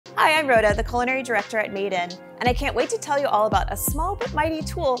Hi, I'm Rhoda, the culinary director at MadeIN, and I can't wait to tell you all about a small but mighty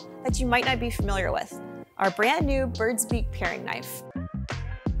tool that you might not be familiar with, our brand new bird's beak paring knife.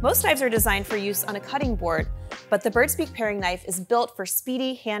 Most knives are designed for use on a cutting board, but the bird's beak paring knife is built for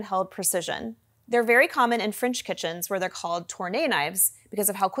speedy handheld precision. They're very common in French kitchens where they're called tourné knives because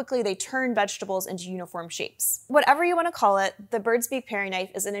of how quickly they turn vegetables into uniform shapes. Whatever you want to call it, the bird's beak paring knife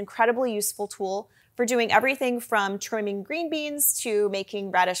is an incredibly useful tool for doing everything from trimming green beans to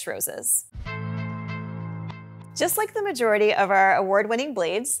making radish roses. Just like the majority of our award-winning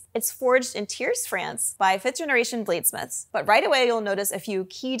blades, it's forged in Thiers, France by fifth-generation bladesmiths, but right away you'll notice a few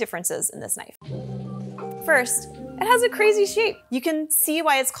key differences in this knife. First, it has a crazy shape. You can see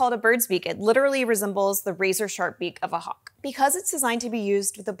why it's called a bird's beak. It literally resembles the razor-sharp beak of a hawk. Because it's designed to be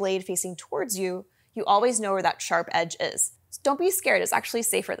used with the blade facing towards you, you always know where that sharp edge is. So don't be scared, it's actually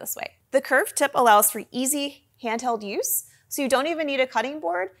safer this way. The curved tip allows for easy handheld use, so you don't even need a cutting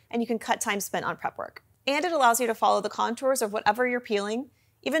board and you can cut time spent on prep work. And it allows you to follow the contours of whatever you're peeling,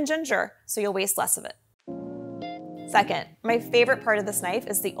 even ginger, so you'll waste less of it. Second, my favorite part of this knife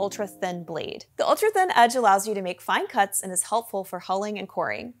is the ultra-thin blade. The ultra-thin edge allows you to make fine cuts and is helpful for hulling and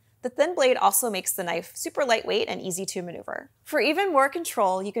coring. The thin blade also makes the knife super lightweight and easy to maneuver. For even more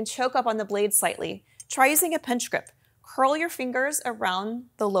control, you can choke up on the blade slightly. Try using a pinch grip. Curl your fingers around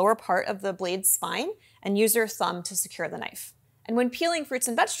the lower part of the blade's spine and use your thumb to secure the knife. And when peeling fruits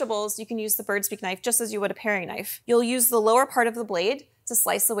and vegetables, you can use the bird's beak knife just as you would a paring knife. You'll use the lower part of the blade to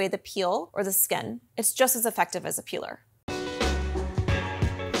slice away the peel or the skin. It's just as effective as a peeler.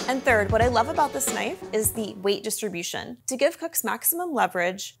 And third, what I love about this knife is the weight distribution. To give cooks maximum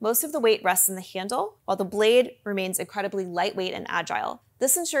leverage, most of the weight rests in the handle, while the blade remains incredibly lightweight and agile.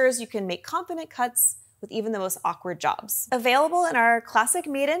 This ensures you can make confident cuts with even the most awkward jobs. Available in our classic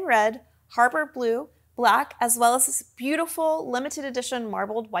MadeIN red, Harbor blue, black, as well as this beautiful limited edition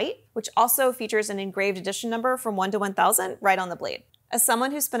marbled white, which also features an engraved edition number from 1 to 1000 right on the blade. As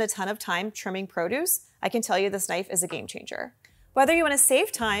someone who spent a ton of time trimming produce, I can tell you this knife is a game changer. Whether you want to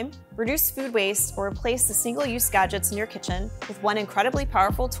save time, reduce food waste, or replace the single-use gadgets in your kitchen with one incredibly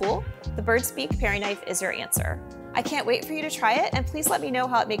powerful tool, the bird's beak paring knife is your answer. I can't wait for you to try it, and please let me know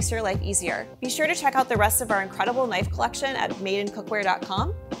how it makes your life easier. Be sure to check out the rest of our incredible knife collection at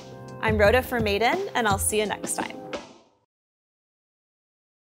MadeInCookware.com. I'm Rhoda for MadeIN, and I'll see you next time.